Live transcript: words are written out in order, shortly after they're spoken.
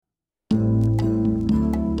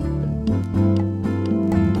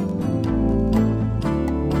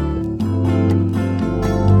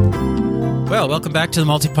Well, welcome back to the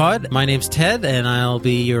Multipod. My name's Ted, and I'll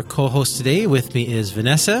be your co-host today. With me is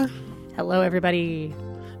Vanessa. Hello, everybody.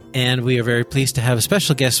 And we are very pleased to have a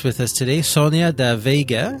special guest with us today, Sónia da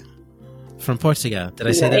Veiga from Portugal. Did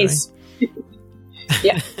I say that right?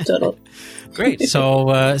 Yeah, totally. Great. So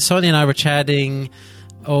Sónia and I were chatting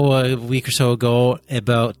a week or so ago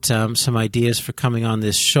about some ideas for coming on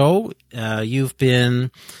this show. You've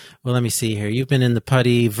been, well, let me see here. You've been in the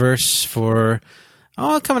Putty verse for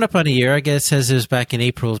coming up on a year. I guess it says it was back in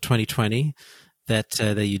April of 2020 that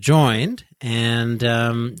you joined, and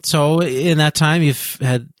so in that time you've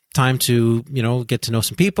had time to get to know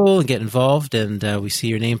some people and get involved, and we see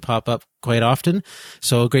your name pop up quite often.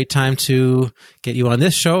 So a great time to get you on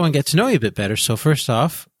this show and get to know you a bit better. So first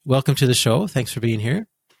off, welcome to the show. Thanks for being here.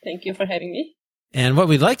 Thank you for having me. And what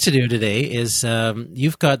we'd like to do today is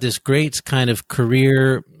you've got this great kind of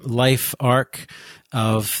career life arc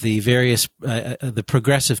of the various, the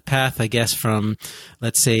progressive path, I guess, from,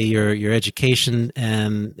 let's say, your education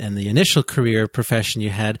and the initial career profession you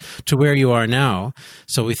had to where you are now.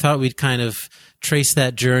 So we thought we'd kind of trace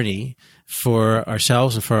that journey for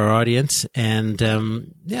ourselves and for our audience, and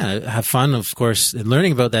have fun, of course, in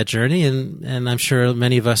learning about that journey. And I'm sure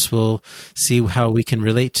many of us will see how we can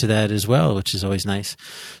relate to that as well, which is always nice.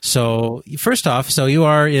 So first off, so you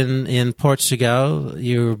are in Portugal.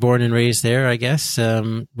 You were born and raised there, I guess.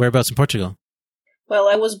 Whereabouts in Portugal? Well,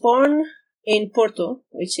 I was born in Porto,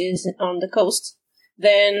 which is on the coast.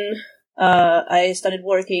 Then I started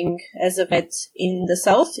working as a vet in the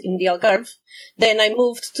south, in the Algarve. Then I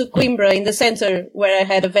moved to Coimbra in the center, where I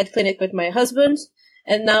had a vet clinic with my husband.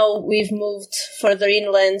 And now we've moved further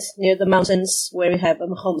inland near the mountains, where we have a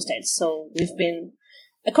homestead. So we've been,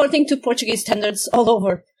 according to Portuguese standards, all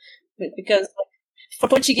over. Because for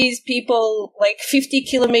Portuguese people, 50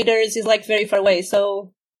 kilometers is very far away.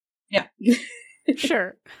 So, yeah.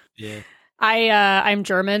 Sure. Yeah. I'm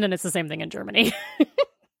German, and it's the same thing in Germany.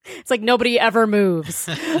 It's nobody ever moves.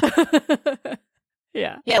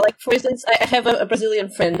 Yeah. Yeah, for instance, I have a Brazilian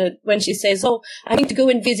friend that when she says, I need to go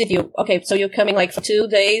and visit you. Okay, so you're coming for 2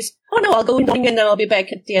 days? Oh, no, I'll go in the morning and then I'll be back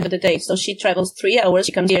at the end of the day. So she travels 3 hours,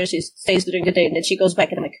 she comes here, she stays during the day, and then she goes back,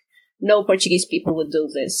 and I'm like, no Portuguese people would do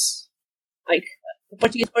this. A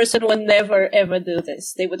Portuguese person would never, ever do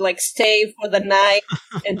this. They would stay for the night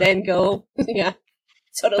and then go. Yeah,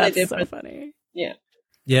 totally That's different. So funny. Yeah.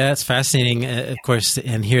 Yeah, it's fascinating, of course,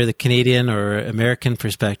 and here the Canadian or American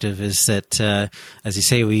perspective is that, as you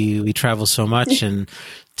say, we travel so much, and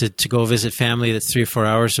to go visit family that's 3 or 4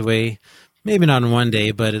 hours away, maybe not in one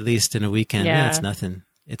day, but at least in a weekend, it's nothing.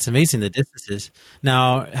 It's amazing the distances.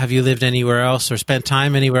 Now, have you lived anywhere else or spent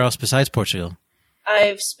time anywhere else besides Portugal?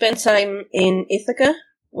 I've spent time in Ithaca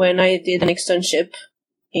when I did an externship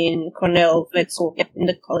in Cornell Vet School, in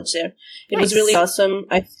the college there. It was really awesome.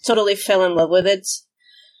 I totally fell in love with it.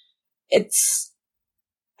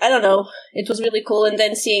 I don't know, it was really cool. And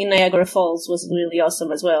then seeing Niagara Falls was really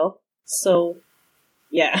awesome as well. So,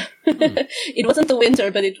 yeah. It wasn't the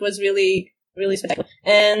winter, but it was really, really spectacular.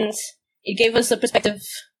 And it gave us a perspective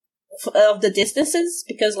of the distances,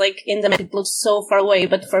 because in the map it looks so far away,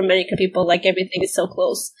 but for American people, everything is so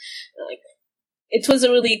close. It was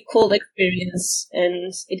a really cool experience,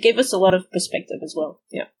 and it gave us a lot of perspective as well.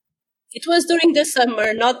 Yeah. It was during the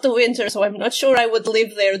summer, not the winter, so I'm not sure I would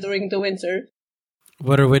live there during the winter.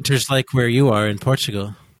 What are winters like where you are in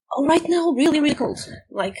Portugal? Oh, right now, really, really cold.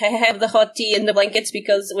 I have the hot tea and the blankets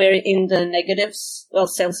because we're in the negatives. Well,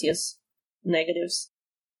 Celsius negatives.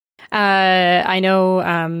 I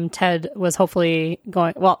know Ted was hopefully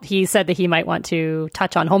going, well, he said that he might want to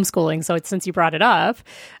touch on homeschooling. So since you brought it up,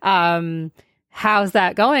 how's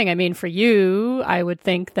that going? I mean, for you, I would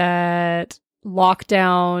think that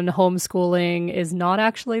lockdown homeschooling is not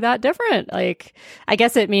actually that different. I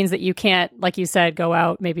guess it means that you can't, like you said, go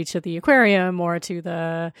out maybe to the aquarium or to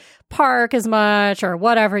the park as much, or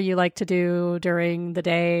whatever you like to do during the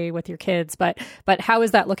day with your kids. But how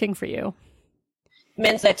is that looking for you? It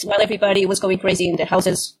meant that while everybody was going crazy in their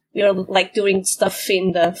houses, we were doing stuff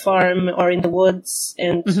in the farm or in the woods,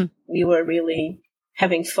 and we were really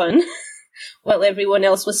having fun while everyone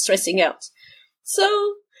else was stressing out.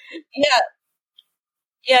 So, yeah.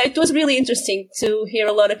 Yeah, it was really interesting to hear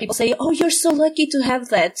a lot of people say, "Oh, you're so lucky to have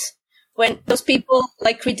that." When those people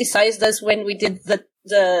criticized us when we did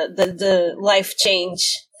the life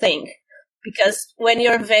change thing, because when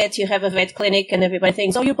you're a vet, you have a vet clinic, and everybody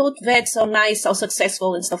thinks, "Oh, you're both vets, so nice, so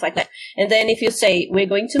successful," and stuff like that. And then if you say, "We're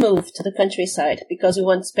going to move to the countryside because we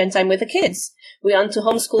want to spend time with the kids, we want to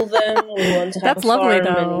homeschool them, we want to have That's a farm, lovely,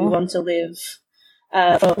 though. and we want to live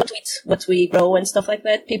what we grow and stuff like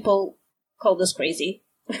that," people called us crazy.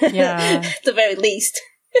 Yeah. At the very least.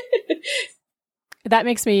 that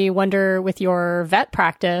makes me wonder with your vet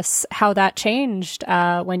practice, how that changed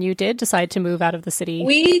when you did decide to move out of the city.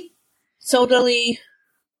 We totally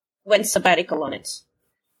went sabbatical on it.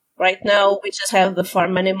 Right now, we just have the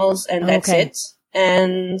farm animals and that's it.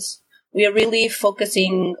 And we are really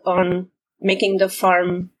focusing on making the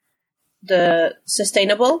farm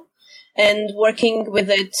sustainable and working with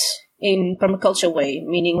it in permaculture way,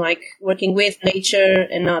 meaning like working with nature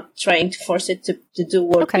and not trying to force it to do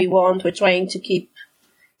what we want. We're trying to keep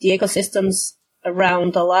the ecosystems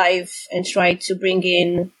around alive and try to bring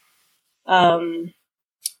in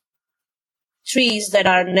trees that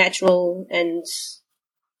are natural and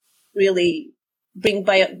really bring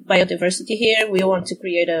biodiversity here. We want to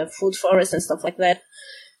create a food forest and stuff like that.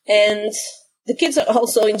 And the kids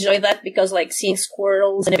also enjoy that because like seeing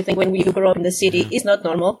squirrels and everything when we grow up in the city is not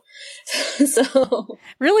normal. So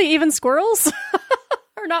really, even squirrels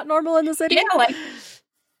are not normal in the city? Yeah,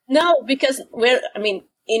 no, because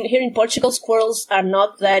here in Portugal, squirrels are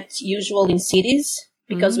not that usual in cities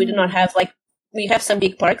because we do not have we have some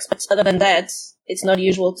big parks, but other than that, it's not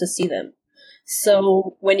usual to see them.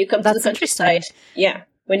 So when you come to the countryside,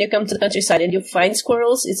 when you come to the countryside and you find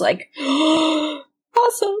squirrels, it's like,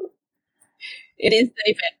 awesome. It is the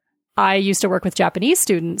event. I used to work with Japanese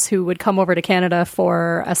students who would come over to Canada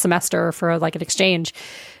for a semester for like an exchange,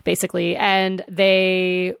 basically. And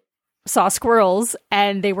they saw squirrels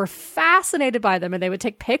and they were fascinated by them and they would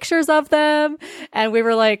take pictures of them. And we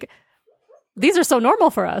were like, these are so normal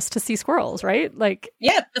for us to see squirrels, right?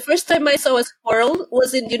 Yeah, the first time I saw a squirrel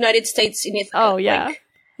was in the United States in Italy. Oh, yeah.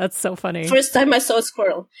 That's so funny. First time I saw a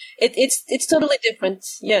squirrel. It's totally different.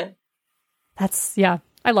 Yeah.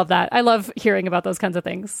 I love that. I love hearing about those kinds of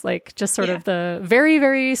things. Just sort of the very,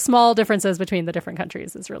 very small differences between the different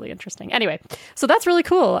countries is really interesting. Anyway, so that's really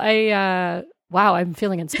cool. I'm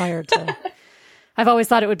feeling inspired to... I've always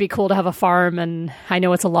thought it would be cool to have a farm, and I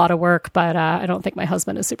know it's a lot of work, but I don't think my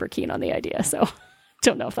husband is super keen on the idea, so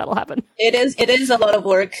don't know if that'll happen. It is a lot of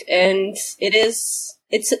work, and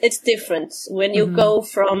it's different when you go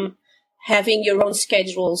from having your own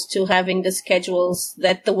schedules to having the schedules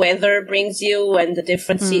that the weather brings you and the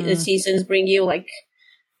different seasons bring you.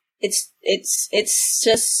 It's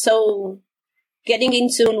just so... Getting in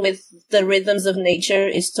tune with the rhythms of nature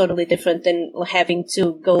is totally different than having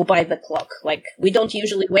to go by the clock. We don't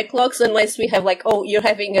usually wear clocks unless we have you're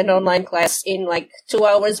having an online class in 2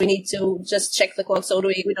 hours. We need to just check the clock so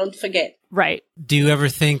we don't forget. Right. Do you ever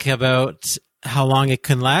think about how long it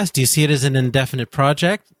can last? Do you see it as an indefinite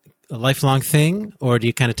project, a lifelong thing, or do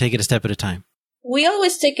you kind of take it a step at a time? We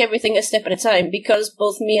always take everything a step at a time because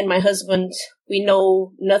both me and my husband, we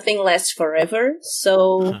know nothing lasts forever.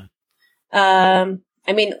 So...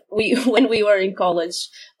 when we were in college,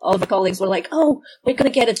 all the colleagues were like, "Oh, we're going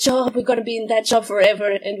to get a job. We're going to be in that job forever."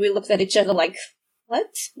 And we looked at each other like, "What?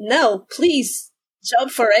 No, please.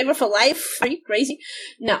 Job forever for life? Are you crazy?"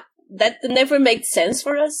 No, that never made sense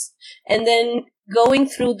for us. And then going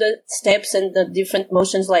through the steps and the different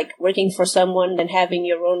motions, like working for someone and having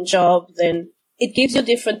your own job, then it gives you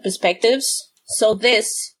different perspectives. So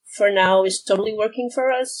this, for now, is totally working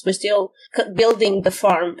for us. We're still building the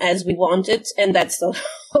farm as we want it, and that's a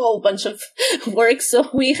whole bunch of work. So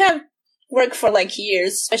we have work for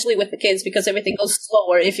years, especially with the kids, because everything goes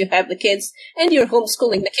slower if you have the kids and you're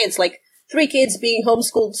homeschooling the kids. 3 kids being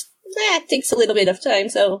homeschooled, that takes a little bit of time.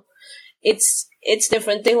 So it's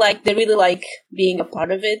different. They really like being a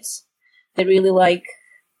part of it. They really like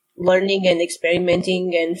learning and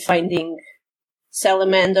experimenting and finding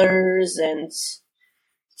salamanders and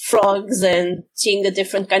frogs and seeing the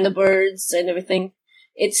different kind of birds and everything.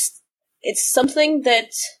 It's something that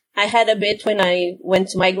I had a bit when I went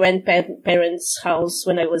to my grandparents' house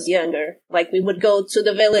when I was younger. We would go to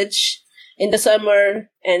the village in the summer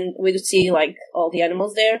and we'd see all the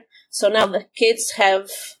animals there. So now the kids have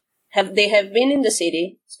been in the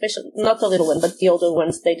city, especially not the little one, but the older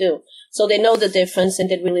ones, they do. So they know the difference and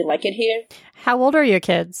they really like it here. How old are your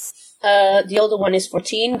kids? The older one is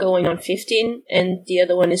 14, going on 15, and the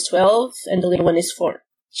other one is 12, and the little one is 4.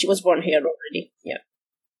 She was born here already, yeah.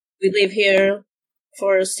 We live here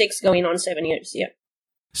for 6, going on 7 years, yeah.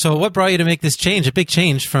 So what brought you to make this change, a big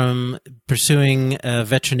change from pursuing a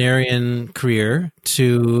veterinarian career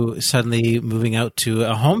to suddenly moving out to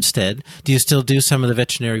a homestead? Do you still do some of the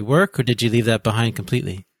veterinary work, or did you leave that behind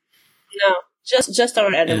completely? No, just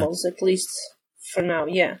our animals, at least for now,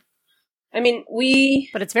 yeah.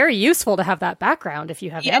 But it's very useful to have that background if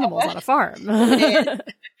you have animals on a farm. Yeah.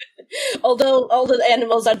 Although all the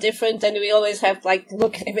animals are different and we always have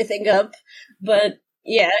look everything up. But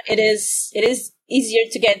yeah, it is easier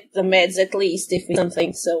to get the meds at least if we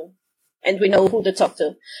something, so, and we know who to talk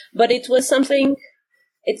to. But it was something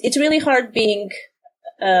it's really hard being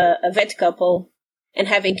a vet couple and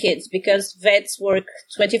having kids, because vets work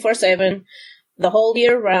 24/7 the whole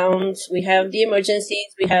year round. We have the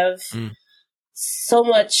emergencies. We have so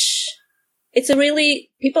much. It's a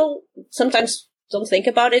really, people sometimes don't think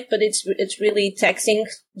about it, but it's really taxing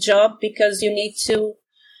job, because you need to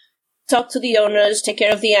talk to the owners, take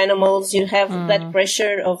care of the animals. You have that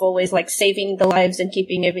pressure of always like saving the lives and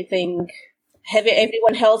keeping everyone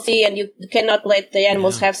healthy, and you cannot let the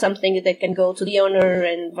animals have something that can go to the owner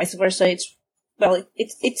and vice versa.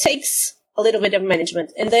 It takes a little bit of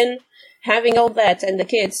management, and then having all that and the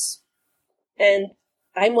kids. And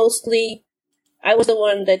I was the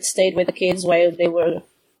one that stayed with the kids while they were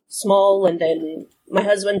small, and then my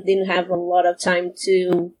husband didn't have a lot of time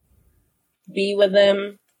to be with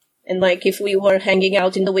them. And like, if we were hanging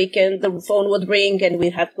out in the weekend, the phone would ring and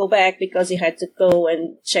we'd have to go back because he had to go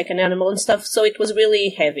and check an animal and stuff. So it was really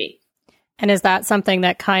heavy. And is that something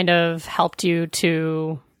that kind of helped you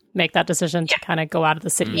to make that decision to kind of go out of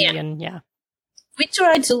the city? And we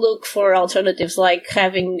tried to look for alternatives, like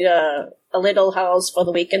having a little house for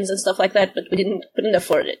the weekends and stuff like that, but we couldn't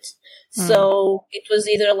afford it. So it was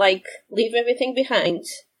either like leave everything behind,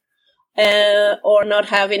 or not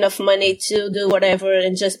have enough money to do whatever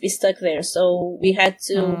and just be stuck there. So we had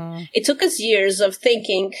to, it took us years of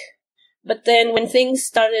thinking, but then when things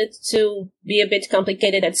started to be a bit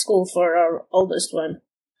complicated at school for our oldest one,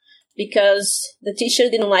 because the teacher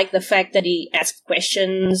didn't like the fact that he asked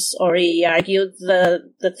questions or he argued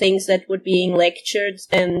the things that were being lectured,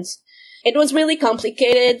 and it was really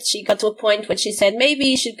complicated. She got to a point where she said, maybe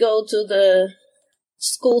you should go to the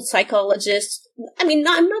school psychologist. I mean,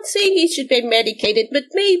 I'm not saying he should be medicated, but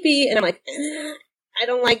maybe. And I'm like, I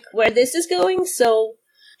don't like where this is going. So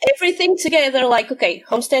everything together, like, okay,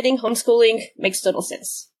 homesteading, homeschooling makes total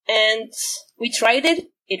sense. And we tried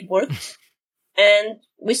it. It worked. And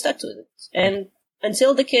we stuck to it. And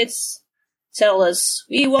until the kids tell us,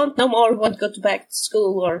 we want no more, we won't go back to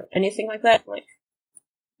school or anything like that, like,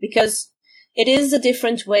 because it is a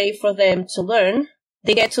different way for them to learn.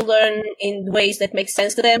 They get to learn in ways that make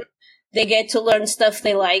sense to them. They get to learn stuff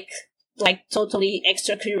they like totally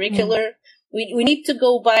extracurricular. We need to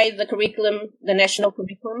go by the curriculum, the national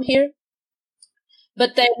curriculum here.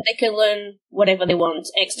 But then they can learn whatever they want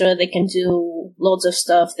extra. They can do loads of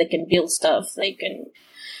stuff. They can build stuff.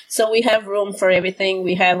 So we have room for everything.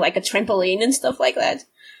 We have like a trampoline and stuff like that.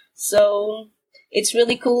 So it's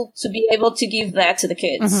really cool to be able to give that to the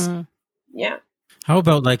kids. Yeah. How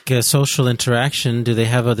about like social interaction? Do they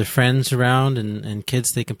have other friends around and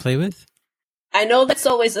kids they can play with? I know that's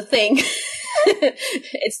always a thing.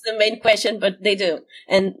 It's the main question, but they do.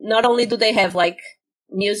 And not only do they have like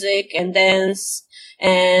music and dance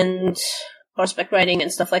and horseback riding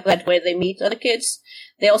and stuff like that where they meet other kids,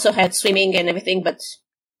 they also had swimming and everything, but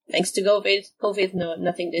thanks to COVID, no,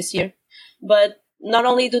 nothing this year. But not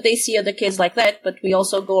only do they see other kids like that, but we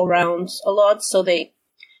also go around a lot, so they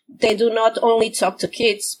do not only talk to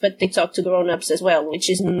kids, but they talk to grown-ups as well, which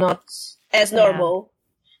is not as normal,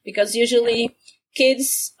 because usually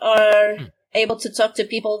kids are able to talk to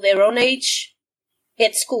people their own age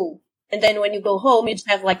at school. And then when you go home, you just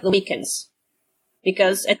have like the weekends.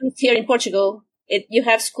 Because at least here in Portugal, you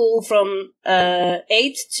have school from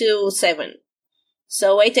 8 to 7.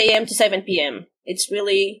 So 8 a.m. to 7 p.m. It's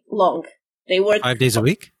really long. They work 5 days a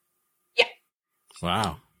week? Yeah.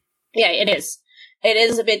 Wow. Yeah, it is. It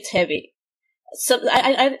is a bit heavy. So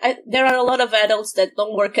there are a lot of adults that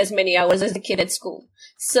don't work as many hours as the kid at school.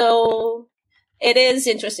 So it is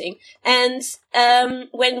interesting. And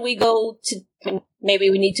when we go to,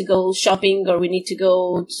 maybe we need to go shopping or we need to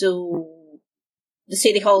go to the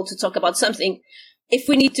city hall to talk about something. If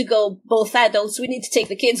we need to go both adults, we need to take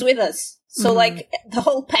the kids with us. So like the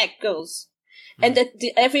whole pack goes. And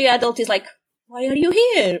every adult is like, why are you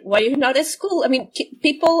here? Why are you not at school? I mean,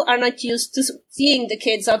 people are not used to seeing the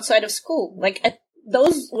kids outside of school. Like at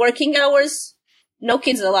those working hours, no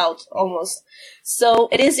kids allowed almost. So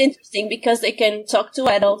it is interesting because they can talk to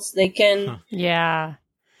adults. They can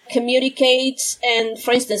communicate. And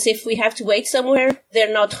for instance, if we have to wait somewhere,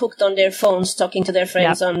 they're not hooked on their phones talking to their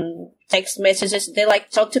friends on text messages. They like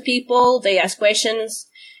talk to people. They ask questions.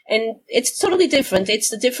 And it's totally different.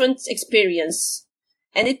 It's a different experience.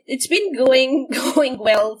 And it's been going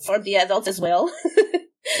well for the adults as well.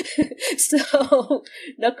 So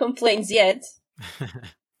no complaints yet.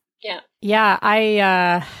 Yeah,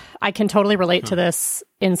 I can totally relate to this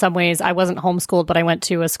in some ways. I wasn't homeschooled, but I went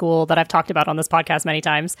to a school that I've talked about on this podcast many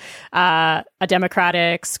times. A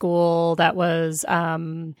democratic school that was,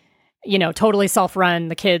 totally self-run.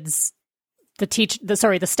 The kids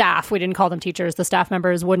the staff, we didn't call them teachers, the staff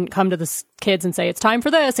members wouldn't come to the kids and say, it's time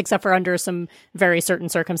for this, except for under some very certain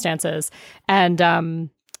circumstances. And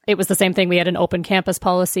it was the same thing. We had an open campus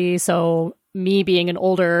policy. So me being an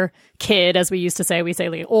older kid, as we used to say, we say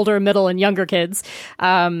like older, middle, and younger kids.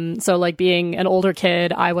 So like being an older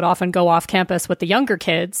kid, I would often go off campus with the younger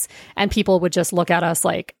kids, and people would just look at us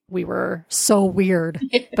like we were so weird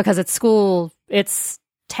because at school, it's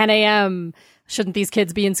 10 a.m. Shouldn't these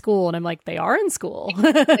kids be in school? And I'm like, they are in school.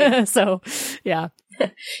 So, yeah.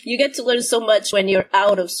 You get to learn so much when you're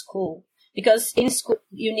out of school, because in school,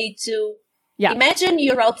 you need to imagine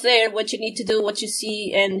you're out there, what you need to do, what you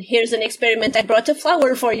see, and here's an experiment. I brought a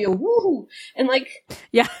flower for you. Woohoo! And like,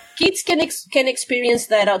 kids can experience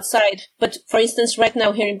that outside. But for instance, right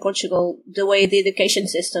now here in Portugal, the way the education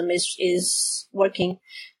system is working,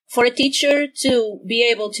 for a teacher to be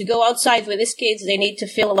able to go outside with his kids, they need to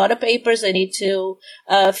fill a lot of papers. They need to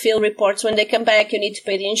fill reports when they come back. You need to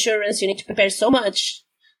pay the insurance. You need to prepare so much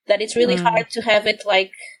that it's really hard to have it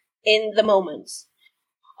like in the moment.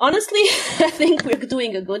 Honestly, I think we're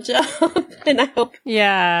doing a good job, and I hope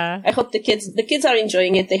the kids are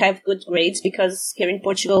enjoying it. They have good grades, because here in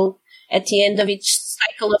Portugal, at the end of each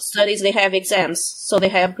cycle of studies, they have exams, so they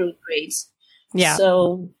have good grades. Yeah.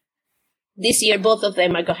 So this year, both of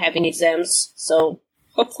them are having exams. So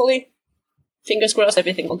hopefully, fingers crossed,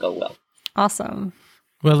 everything will go well. Awesome.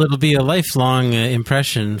 Well, it'll be a lifelong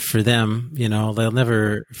impression for them. You know, they'll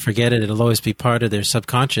never forget it. It'll always be part of their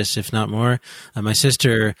subconscious, if not more. My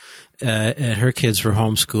sister, her kids were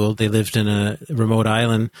homeschooled. They lived in a remote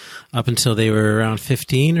island up until they were around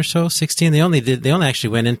 15 or so, 16. They only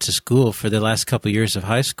actually went into school for the last couple of years of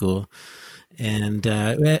high school. And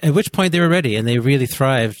at which point they were ready, and they really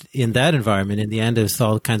thrived in that environment. In the end, it was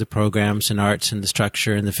all kinds of programs and arts and the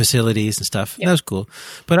structure and the facilities and stuff. Yeah. That was cool.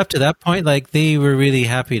 But up to that point, like, they were really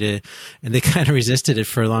happy and they kind of resisted it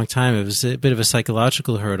for a long time. It was a bit of a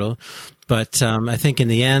psychological hurdle. But I think in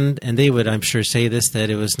the end, and they would, I'm sure, say this, that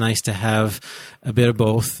it was nice to have a bit of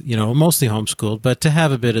both, you know, mostly homeschooled, but to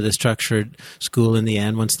have a bit of the structured school in the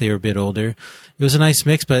end once they were a bit older. It was a nice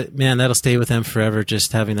mix, but man, that'll stay with them forever,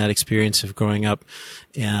 just having that experience of growing up,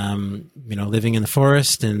 you know, living in the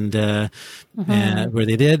forest and where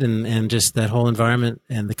they did, and just that whole environment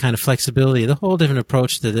and the kind of flexibility, the whole different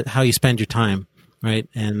approach to how you spend your time, right?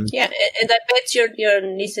 And yeah, and I bet your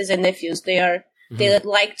nieces and nephews, they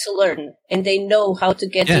like to learn, and they know how to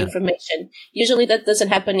get the information. Usually that doesn't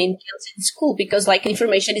happen in kids in school, because like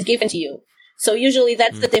information is given to you. So usually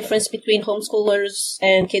that's the difference between homeschoolers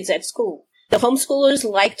and kids at school. The homeschoolers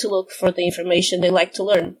like to look for the information. They like to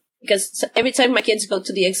learn, because every time my kids go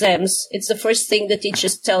to the exams, it's the first thing the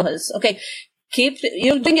teachers tell us. Okay,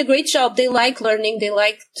 you're doing a great job. They like learning. They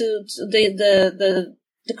like the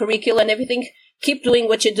curriculum and everything. Keep doing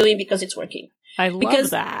what you're doing, because it's working. I love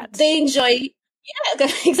that. They enjoy. Yeah,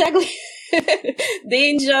 exactly. They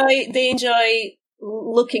enjoy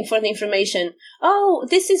looking for the information. Oh,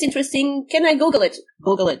 this is interesting. Can I Google it?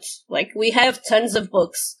 Google it. Like, we have tons of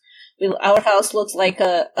books. Our house looks like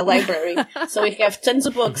a library. So we have tons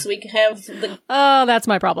of books. We have Oh, that's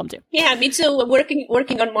my problem too. Yeah, me too. I'm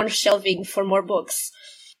working on more shelving for more books.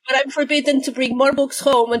 But I'm forbidden to bring more books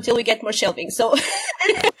home until we get more shelving. So,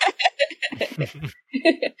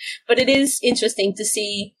 but it is interesting to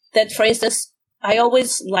see that, for instance, I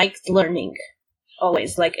always liked learning.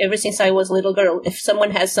 Always. Like, ever since I was a little girl, if someone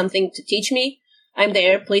has something to teach me, I'm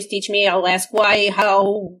there. Please teach me. I'll ask why,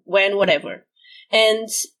 how, when, whatever. And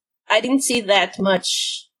I didn't see that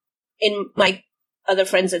much in my other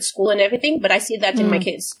friends at school and everything, but I see that in my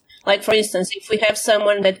kids. Like, for instance, if we have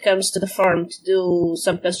someone that comes to the farm to do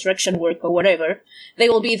some construction work or whatever, they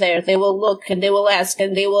will be there. They will look and they will ask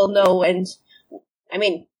and they will know. And I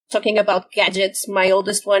mean, talking about gadgets, my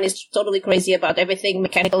oldest one is totally crazy about everything,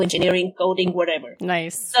 mechanical engineering, coding, whatever.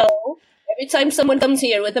 Nice. So every time someone comes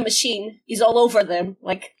here with a machine, he's all over them.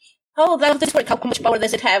 Like, oh, that does this work? How much power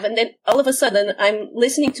does it have? And then all of a sudden, I'm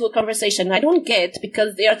listening to a conversation I don't get,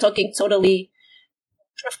 because they are talking totally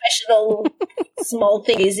professional, small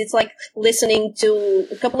things. It's like listening to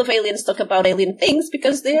a couple of aliens talk about alien things,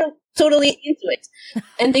 because they're totally into it.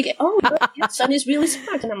 And they get, oh, your son is really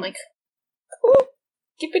smart. And I'm like, cool.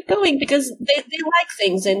 Keep it going, because they like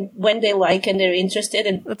things, and when they like and they're interested,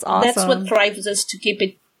 and that's awesome. That's what drives us to keep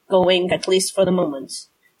it going, at least for the moment.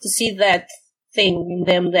 To see that thing in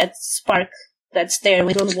them, that spark that's there,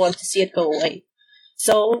 we don't want to see it go away.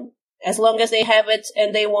 So as long as they have it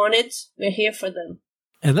and they want it, we're here for them.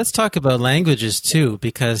 And let's talk about languages too,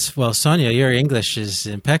 because, well, Sónia, your English is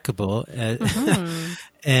impeccable.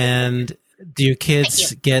 And do your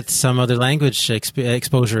kids get some other language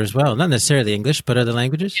exposure as well? Not necessarily English, but other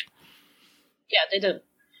languages? Yeah, they do.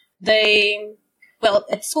 Well,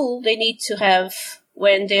 at school, they need to have,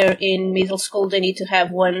 when they're in middle school, they need to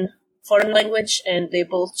have one foreign language, and they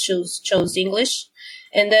both chose English.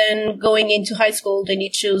 And then going into high school, they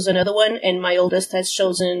need to choose another one, and my oldest has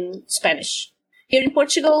chosen Spanish. Here in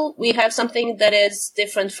Portugal, we have something that is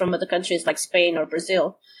different from other countries like Spain or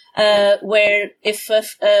Brazil, where if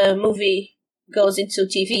a movie goes into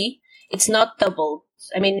TV, it's not doubled.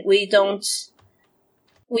 I mean, we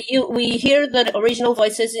hear the original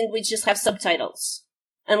voices and we just have subtitles.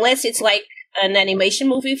 Unless it's like an animation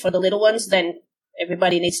movie for the little ones, then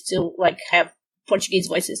everybody needs to like have Portuguese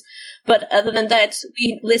voices. But other than that,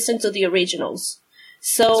 we listen to the originals.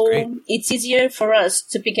 So it's easier for us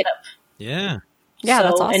to pick it up. Yeah. Yeah, so,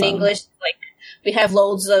 that's awesome. And English, like, we have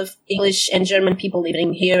loads of English and German people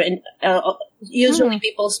living here, and usually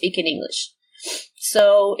people speak in English.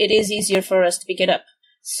 So it is easier for us to pick it up.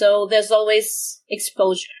 So there's always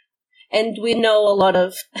exposure. And we know a lot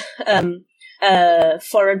of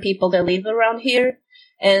foreign people that live around here,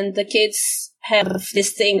 and the kids have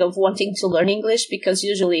this thing of wanting to learn English because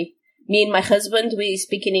usually me and my husband, we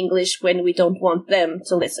speak in English when we don't want them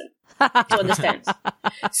to listen. To understand.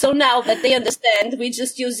 So now that they understand, we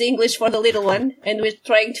just use English for the little one, and we're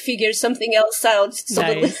trying to figure something else out so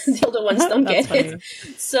the older ones don't get it.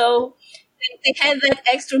 So they have that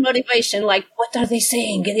extra motivation, like, what are they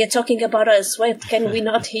saying? And they're talking about us. Why can we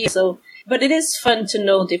not hear? So, but it is fun to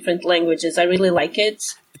know different languages. I really like it.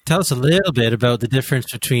 Tell us a little bit about the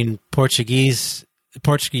difference between Portuguese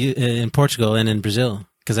in Portugal and in Brazil,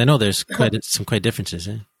 because I know there's some quite differences.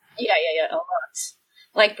 Eh? Yeah, a lot.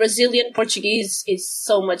 Like Brazilian Portuguese is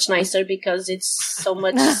so much nicer because it's so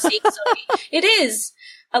much It is.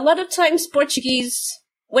 A lot of times Portuguese,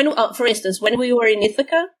 for instance, when we were in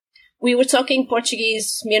Ithaca, we were talking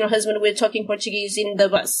Portuguese, me and my husband were talking Portuguese in the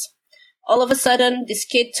bus. All of a sudden, this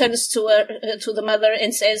kid turns to the mother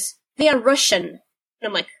and says, "They are Russian." And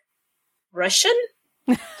I'm like, "Russian?"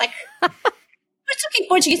 Like, we're talking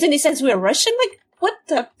Portuguese and he says we're Russian? Like, what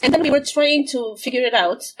the? And then we were trying to figure it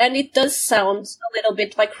out, and it does sound a little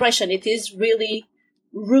bit like Russian. It is really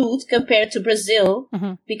rude compared to Brazil,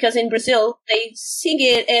 because in Brazil, they sing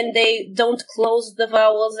it and they don't close the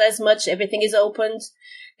vowels as much. Everything is opened.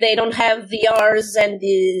 They don't have the R's and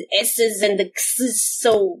the S's and the X's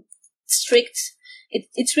so strict.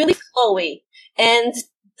 It's really flowy. And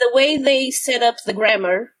the way they set up the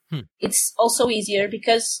grammar, it's also easier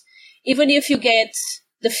because even if you get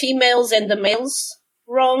the females and the males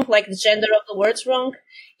wrong, like the gender of the words wrong,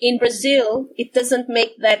 in Brazil, it doesn't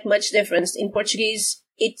make that much difference. In Portuguese,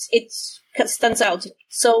 it stands out.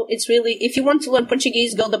 So it's really, if you want to learn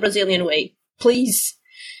Portuguese, go the Brazilian way. Please.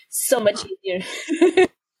 So much easier.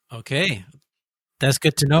 Okay. That's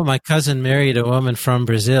good to know. My cousin married a woman from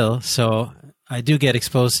Brazil, so I do get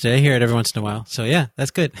exposed to it. I hear it every once in a while. So yeah,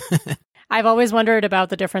 that's good. I've always wondered about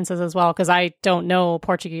the differences as well, because I don't know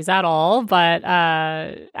Portuguese at all. But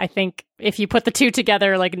I think if you put the two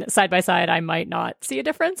together, like side by side, I might not see a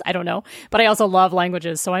difference. I don't know. But I also love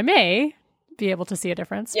languages, so I may be able to see a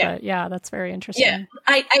difference. Yeah. But yeah, that's very interesting. Yeah,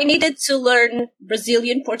 I needed to learn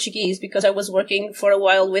Brazilian Portuguese because I was working for a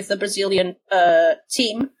while with a Brazilian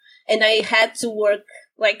team, and I had to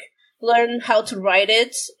learn how to write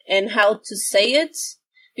it and how to say it,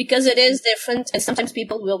 because it is different and sometimes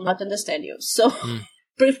people will not understand you. So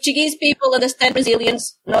Portuguese people understand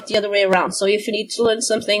Brazilians, not the other way around. So if you need to learn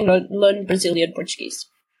something, learn Brazilian Portuguese.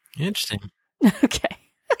 Interesting. Okay.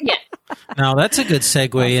 Yeah. Now that's a good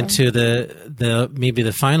segue into the maybe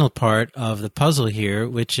the final part of the puzzle here,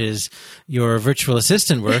 which is your virtual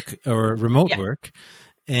assistant work or remote work.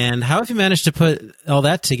 And how have you managed to put all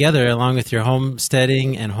that together along with your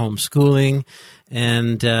homesteading and homeschooling?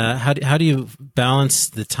 And how do you balance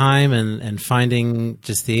the time and finding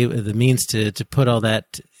just the means to put all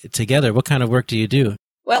that together? What kind of work do you do?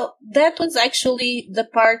 Well, that was actually the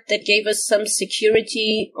part that gave us some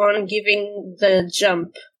security on giving the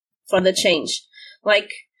jump for the change.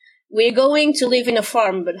 Like, we're going to live in a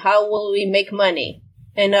farm, but how will we make money?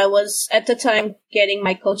 And I was, at the time, getting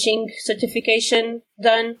my coaching certification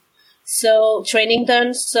done, training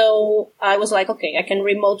done. So I was like, okay, I can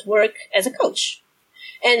remote work as a coach.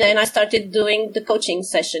 And then I started doing the coaching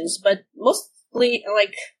sessions, but mostly,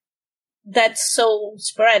 that's so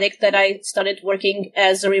sporadic that I started working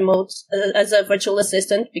as as a virtual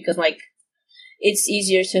assistant because, it's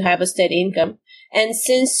easier to have a steady income. And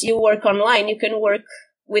since you work online, you can work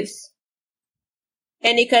with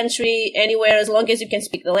any country, anywhere, as long as you can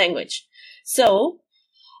speak the language. So,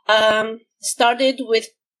 started with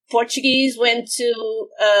Portuguese, went to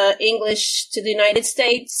English to the United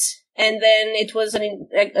States, and then it was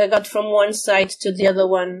I got from one side to the other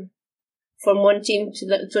one from one team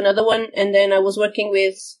to another one. And then I was working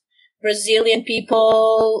with Brazilian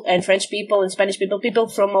people and French people and Spanish people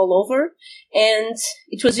from all over. And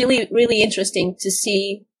it was really, really interesting to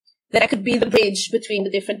see that I could be the bridge between the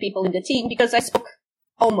different people in the team, because I spoke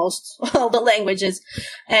almost all the languages.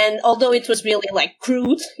 And although it was really like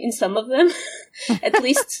crude in some of them, at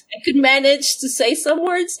least I could manage to say some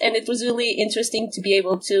words. And it was really interesting to be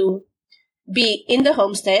able to be in the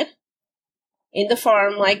homestead, in the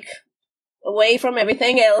farm, like away from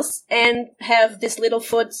everything else, and have this little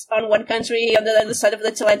foot on one country, on the other side of the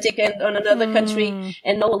Atlantic, and on another country,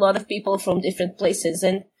 and know a lot of people from different places.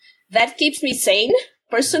 And that keeps me sane,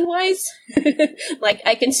 person-wise. Like,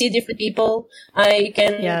 I can see different people. I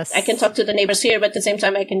can talk to the neighbors here, but at the same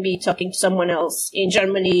time, I can be talking to someone else in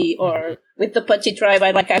Germany or with the Putty tribe.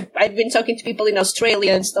 I've been talking to people in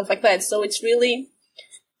Australia and stuff like that. So it's really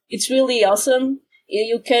awesome.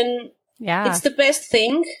 It's the best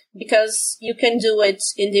thing, because you can do it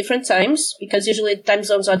in different times, because usually time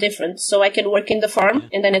zones are different. So I can work in the farm,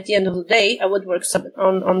 and then at the end of the day, I would work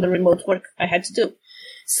on the remote work I had to do.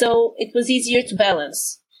 So it was easier to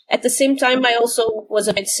balance. At the same time, I also was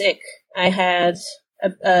a bit sick. I had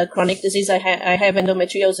a chronic disease. I have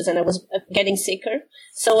endometriosis, and I was getting sicker.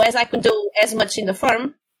 So as I could do as much in the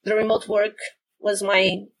farm, the remote work was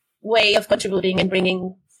my way of contributing and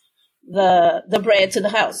bringing the bread to the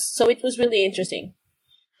house. So it was really interesting.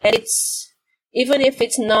 And it's, even if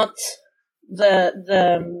it's not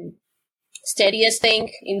the steadiest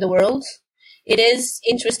thing in the world, it is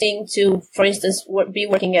interesting to, for instance, be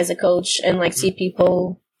working as a coach and like see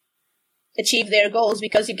people achieve their goals,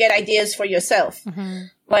 because you get ideas for yourself.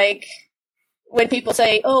 Like when people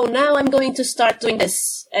say, oh, now I'm going to start doing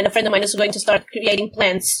this, and a friend of mine is going to start creating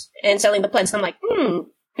plants and selling the plants. I'm like,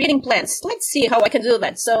 creating plants. Let's see how I can do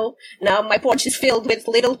that. So now my porch is filled with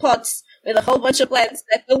little pots with a whole bunch of plants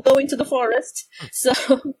that will go into the forest. So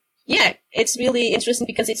yeah, it's really interesting,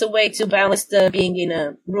 because it's a way to balance the being in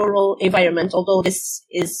a rural environment. Although this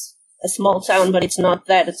is a small town, but it's not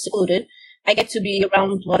that secluded. I get to be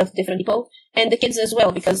around a lot of different people, and the kids as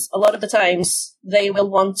well, because a lot of the times they will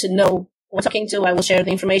want to know who I'm talking to. I will share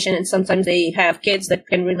the information, and sometimes they have kids that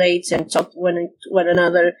can relate and talk to one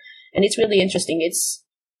another. And it's really interesting. It's,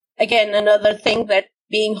 again, another thing that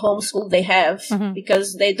being homeschooled they have,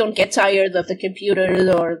 because they don't get tired of the computer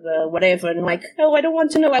or the whatever, and like, oh, I don't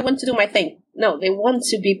want to know, I want to do my thing. No, they want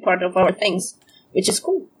to be part of our things, which is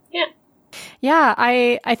cool. Yeah. Yeah,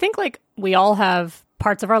 I think like we all have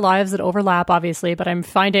parts of our lives that overlap, obviously, but I'm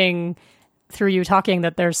finding through you talking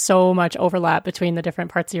that there's so much overlap between the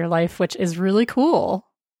different parts of your life, which is really cool.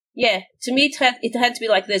 Yeah, to me it had to be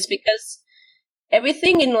like this, because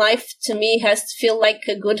everything in life, to me, has to feel like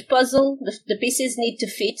a good puzzle. The pieces need to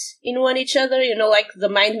fit in one each other, like the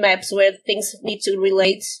mind maps where things need to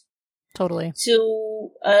relate totally to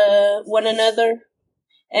one another.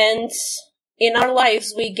 And in our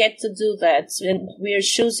lives, we get to do that. And we're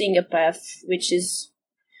choosing a path, which is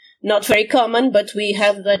not very common, but we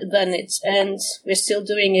have done it, and we're still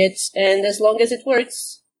doing it. And as long as it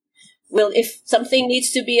works, if something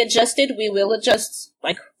needs to be adjusted, we will adjust.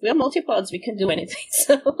 Like, we're multipods, we can do anything.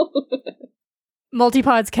 So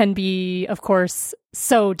multipods can be, of course,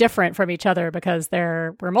 so different from each other, because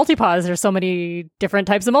we're multipods. There's so many different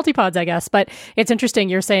types of multipods, I guess. But it's interesting.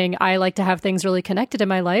 You're saying I like to have things really connected in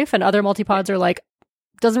my life, and other multipods are like,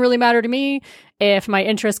 doesn't really matter to me. If my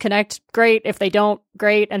interests connect, great. If they don't,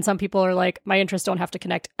 great. And some people are like, my interests don't have to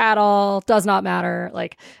connect at all. Does not matter.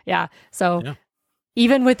 Like, yeah. So yeah.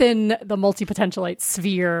 Even within the multi-potentialite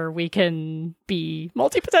sphere, we can be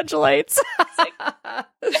multi-potentialites.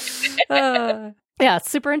 Yeah, it's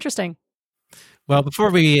super interesting. Well, before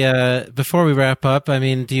we wrap up, I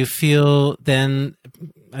mean, do you feel then,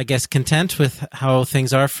 I guess, content with how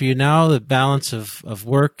things are for you now, the balance of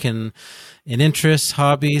work and interests,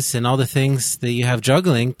 hobbies, and all the things that you have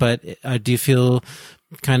juggling? But do you feel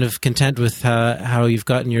kind of content with how you've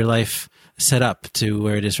gotten your life set up to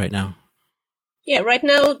where it is right now? Yeah, right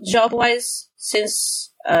now, job-wise,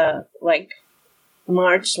 since like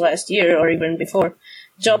March last year or even before,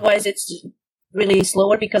 job-wise, it's really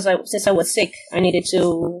slower, because since I was sick, I needed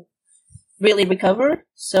to really recover.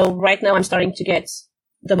 So right now I'm starting to get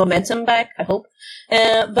the momentum back, I hope.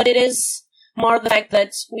 But it is more the fact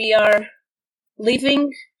that we are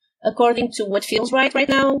living according to what feels right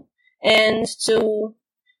now, and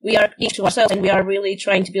we are each to ourselves, and we are really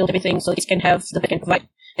trying to build everything so it can have the back and provide.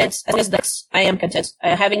 And as long as that's, I am content.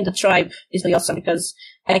 Having the tribe is really awesome, because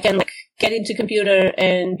I can get into computer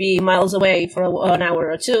and be miles away for an hour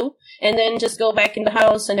or two, and then just go back in the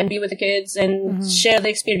house and then be with the kids and share the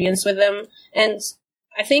experience with them. And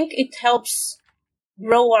I think it helps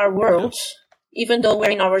grow our world, even though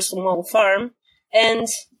we're in our small farm. And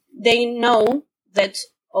they know that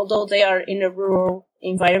although they are in a rural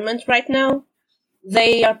environment right now,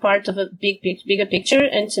 they are part of a bigger picture.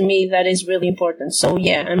 And to me, that is really important. So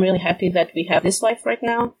yeah, I'm really happy that we have this life right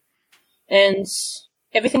now. And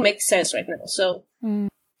everything makes sense right now. So.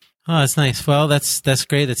 Oh, that's nice. Well, that's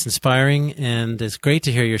great. That's inspiring, and it's great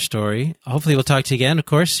to hear your story. Hopefully, we'll talk to you again. Of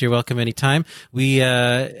course, you're welcome anytime. We've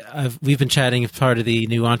been chatting as part of the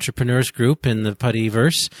new entrepreneurs group in the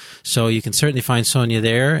Puttyverse, so you can certainly find Sónia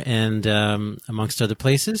there and amongst other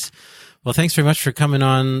places. Well, thanks very much for coming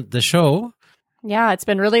on the show. Yeah, it's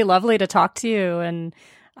been really lovely to talk to you, and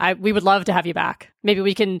we would love to have you back. Maybe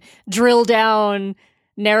we can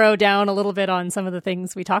narrow down a little bit on some of the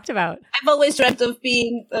things we talked about. I've always dreamt of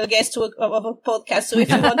being a guest of a podcast, so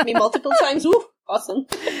if you want me multiple times, awesome.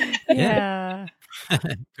 Yeah.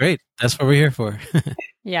 Great. That's what we're here for.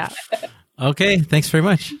 Yeah. Okay. Thanks very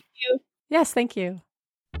much. Thank you. Yes, thank you.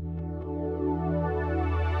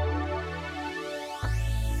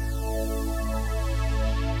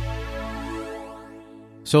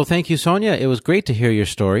 So thank you, Sónia. It was great to hear your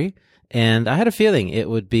story. And I had a feeling it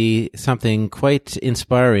would be something quite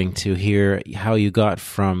inspiring to hear how you got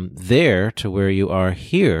from there to where you are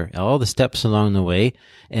here, all the steps along the way,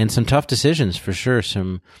 and some tough decisions for sure,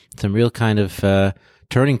 some real kind of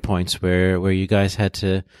turning points where you guys had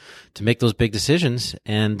to make those big decisions.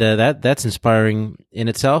 And that's inspiring in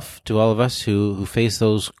itself to all of us who face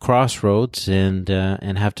those crossroads and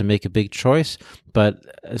have to make a big choice. But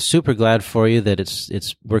super glad for you that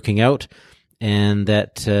it's working out. And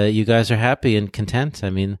that you guys are happy and content.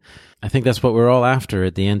 I mean, I think that's what we're all after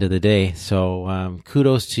at the end of the day. So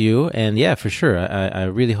kudos to you. And yeah, for sure, I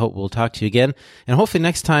really hope we'll talk to you again. And hopefully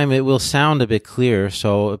next time it will sound a bit clearer.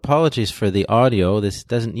 So apologies for the audio. This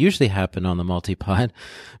doesn't usually happen on the Multipod.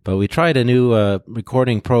 But we tried a new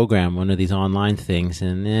recording program, one of these online things,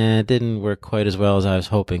 and it didn't work quite as well as I was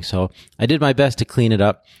hoping. So I did my best to clean it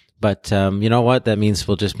up. But you know what? That means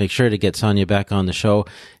we'll just make sure to get Sónia back on the show,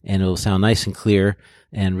 and it'll sound nice and clear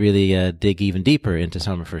and really dig even deeper into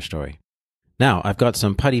some of her story. Now, I've got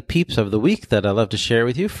some putty peeps of the week that I'd love to share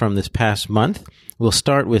with you from this past month. We'll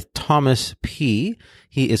start with Thomas P.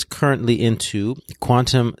 He is currently into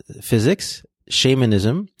quantum physics,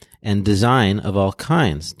 shamanism, and design of all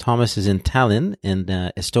kinds. Thomas is in Tallinn in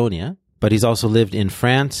Estonia, but he's also lived in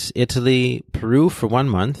France, Italy, Peru for 1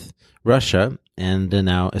 month, Russia, and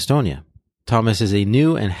now Estonia. Thomas is a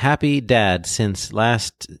new and happy dad since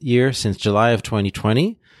July of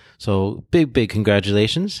 2020. So big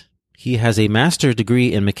congratulations. He has a master's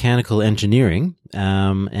degree in mechanical engineering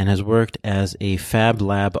and has worked as a fab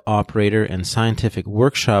lab operator and scientific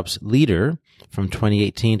workshops leader from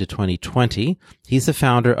 2018 to 2020. He's the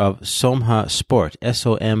founder of Somha Sport,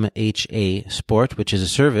 SOMHA Sport, which is a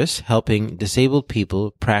service helping disabled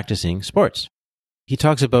people practicing sports. He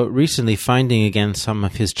talks about recently finding again some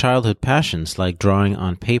of his childhood passions, like drawing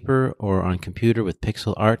on paper or on computer with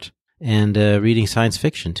pixel art, and reading science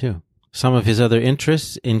fiction too. Some of his other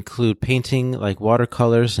interests include painting like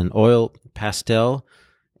watercolors and oil, pastel,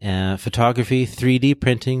 photography, 3D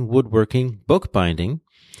printing, woodworking, bookbinding,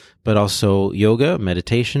 but also yoga,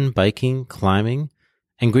 meditation, biking, climbing,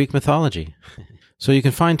 and Greek mythology. So you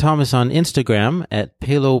can find Thomas on Instagram at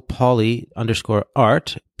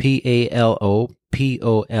palopoli_art, PALOPOLI_ART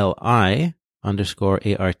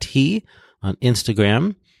on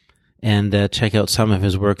Instagram, and check out some of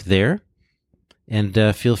his work there.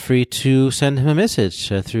 And feel free to send him a message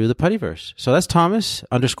through the Puttyverse. So that's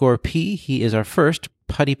Thomas_P. He is our first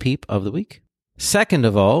Putty Peep of the week. Second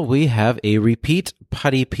of all, we have a repeat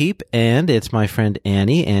Putty Peep, and it's my friend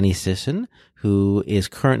Annie Sisson, who is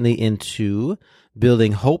currently into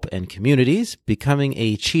building hope and communities, becoming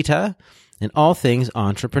a cheetah, and all things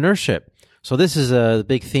entrepreneurship. So this is a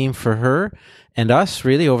big theme for her and us,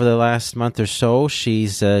 really, over the last month or so.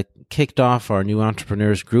 She's kicked off our new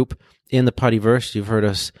entrepreneurs group in the Puttyverse. You've heard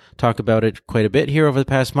us talk about it quite a bit here over the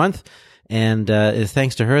past month. And it's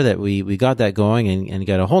thanks to her that we got that going and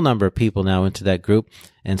got a whole number of people now into that group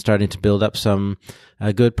and starting to build up some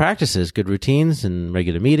good practices, good routines and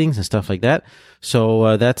regular meetings and stuff like that.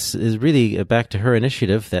 So that's is really back to her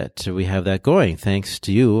initiative that we have that going. Thanks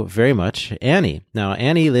to you very much, Annie. Now,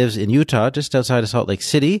 Annie lives in Utah, just outside of Salt Lake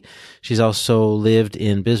City. She's also lived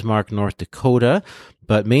in Bismarck, North Dakota.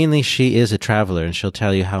 But mainly she is a traveler, and she'll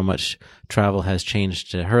tell you how much travel has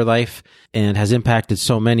changed her life and has impacted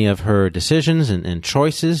so many of her decisions and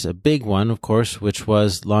choices. A big one, of course, which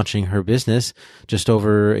was launching her business just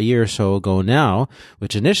over a year or so ago now,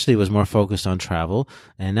 which initially was more focused on travel.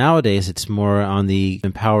 And nowadays it's more on the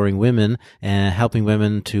empowering women and helping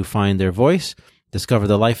women to find their voice discover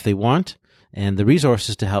the life they want, and the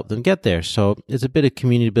resources to help them get there. So it's a bit of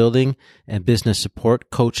community building and business support,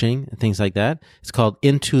 coaching, and things like that. It's called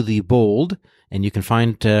Into the Bold, and you can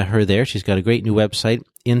find her there. She's got a great new website,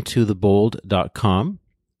 intothebold.com.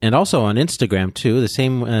 And also on Instagram too, the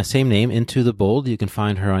same name, Into the Bold. You can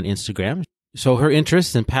find her on Instagram. So her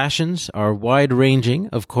interests and passions are wide-ranging,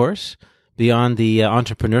 of course, beyond the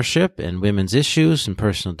entrepreneurship and women's issues and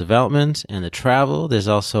personal development and the travel. There's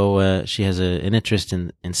also, she has an interest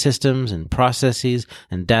in systems and processes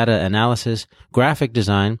and data analysis, graphic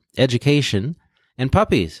design, education, and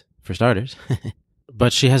puppies, for starters.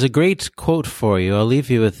 But she has a great quote for you. I'll leave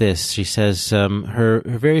you with this. She says, her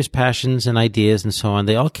various passions and ideas and so on,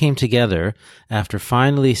 they all came together after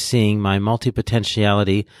finally seeing my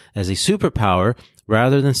multipotentiality as a superpower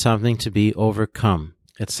rather than something to be overcome.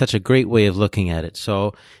 It's such a great way of looking at it.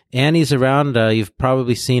 So Annie's around. You've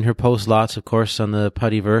probably seen her post lots, of course, on the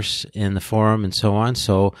Puttyverse in the forum and so on.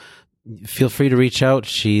 So feel free to reach out.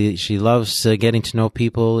 She loves getting to know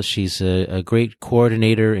people. She's a great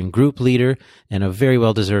coordinator and group leader and a very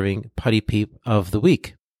well-deserving Putty Peep of the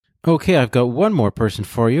Week. Okay, I've got one more person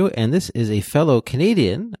for you, and this is a fellow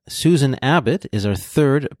Canadian. Susan Abbott is our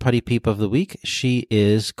third Putty Peep of the Week. She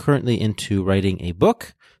is currently into writing a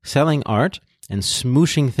book, selling art, and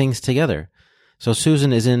smooshing things together. So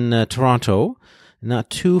Susan is in Toronto, not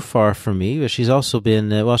too far from me, but she's also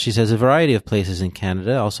been, she says a variety of places in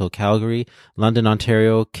Canada, also Calgary, London,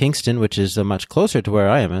 Ontario, Kingston, which is much closer to where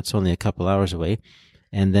I am. It's only a couple hours away.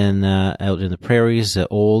 And then out in the prairies,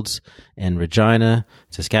 Olds and Regina,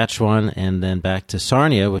 Saskatchewan, and then back to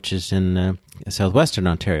Sarnia, which is in southwestern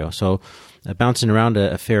Ontario. So bouncing around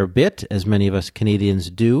a fair bit, as many of us Canadians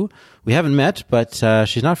do. We haven't met, but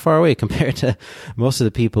she's not far away compared to most of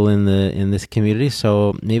the people in this community.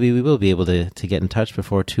 So maybe we will be able to get in touch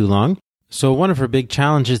before too long. So one of her big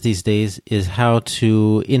challenges these days is how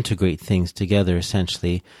to integrate things together,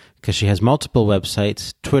 essentially, because she has multiple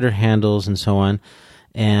websites, Twitter handles, and so on.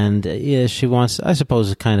 And she wants, I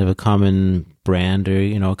suppose, a kind of a common brand or,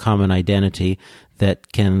 a common identity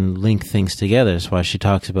that can link things together. That's why she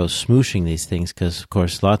talks about smooshing these things, because, of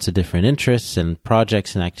course, lots of different interests and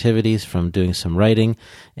projects and activities, from doing some writing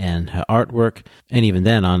and artwork, and even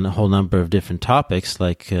then on a whole number of different topics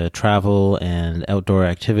like travel and outdoor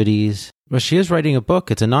activities. Well, she is writing a book.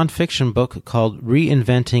 It's a nonfiction book called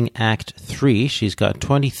Reinventing Act 3. She's got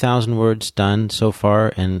 20,000 words done so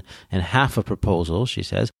far and half a proposal, she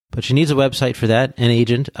says. But she needs a website for that, an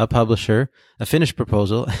agent, a publisher, a finished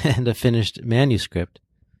proposal, and a finished manuscript.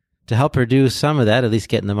 To help her do some of that, at least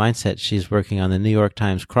get in the mindset, she's working on the New York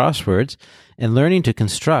Times crosswords and learning to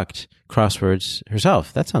construct crosswords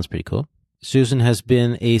herself. That sounds pretty cool. Susan has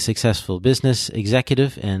been a successful business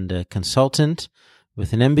executive and a consultant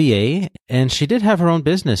with an MBA, and she did have her own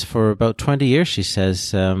business for about 20 years, she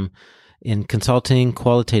says, in consulting,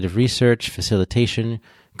 qualitative research, facilitation,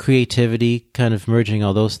 creativity, kind of merging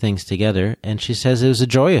all those things together. And she says it was a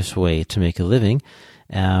joyous way to make a living,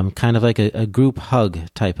 kind of like a group hug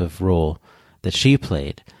type of role that she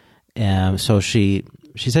played. So she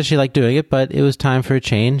said she liked doing it, but it was time for a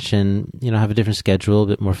change and, have a different schedule, a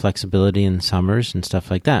bit more flexibility in summers and stuff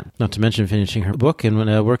like that. Not to mention finishing her book and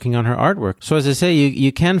working on her artwork. So as I say,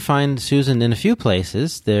 you can find Susan in a few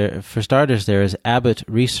places. There, for starters, there is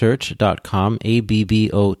abbottresearch.com,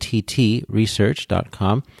 ABBOTT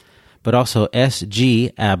research.com, but also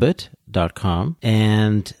sgabbott.com.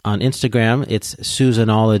 And on Instagram, it's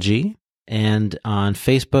Susanology. And on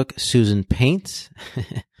Facebook, Susan Paints.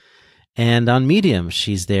 And on Medium,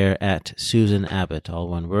 she's there at Susan Abbott, all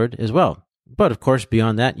one word as well. But of course,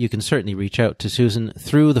 beyond that, you can certainly reach out to Susan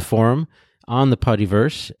through the forum on the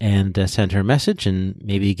Puttyverse and send her a message and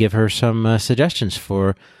maybe give her some suggestions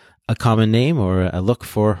for a common name or a look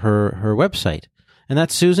for her website. And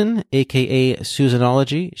that's Susan, aka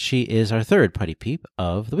Susanology. She is our third Putty Peep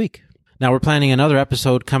of the week. Now, we're planning another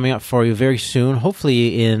episode coming up for you very soon,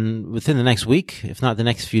 hopefully within the next week, if not the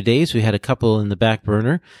next few days. We had a couple in the back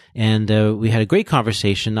burner, and we had a great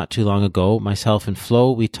conversation not too long ago. Myself and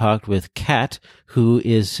Flo, we talked with Kat, who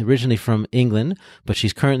is originally from England, but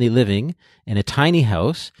she's currently living in a tiny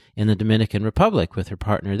house in the Dominican Republic with her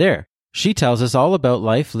partner there. She tells us all about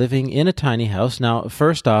life living in a tiny house. Now,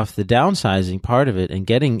 first off, the downsizing part of it and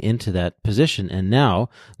getting into that position, and now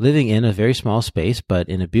living in a very small space, but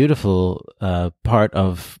in a beautiful part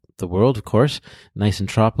of the world, of course, nice and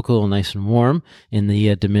tropical, nice and warm in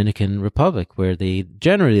the Dominican Republic, where they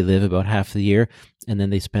generally live about half the year, and then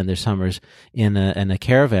they spend their summers in a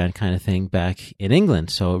caravan kind of thing back in England.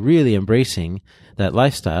 So really embracing that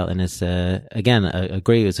lifestyle. And it's, again,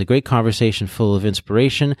 it's a great conversation full of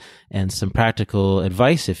inspiration and some practical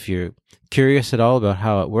advice if you're curious at all about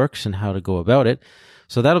how it works and how to go about it.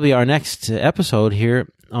 So that'll be our next episode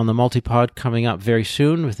here on the Multipod, coming up very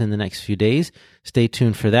soon within the next few days. Stay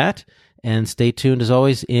tuned for that. And stay tuned, as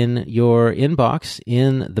always, in your inbox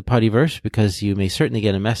in the Puttyverse, because you may certainly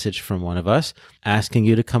get a message from one of us asking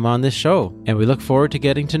you to come on this show. And we look forward to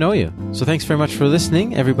getting to know you. So thanks very much for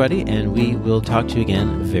listening, everybody, and we will talk to you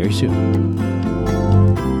again very soon.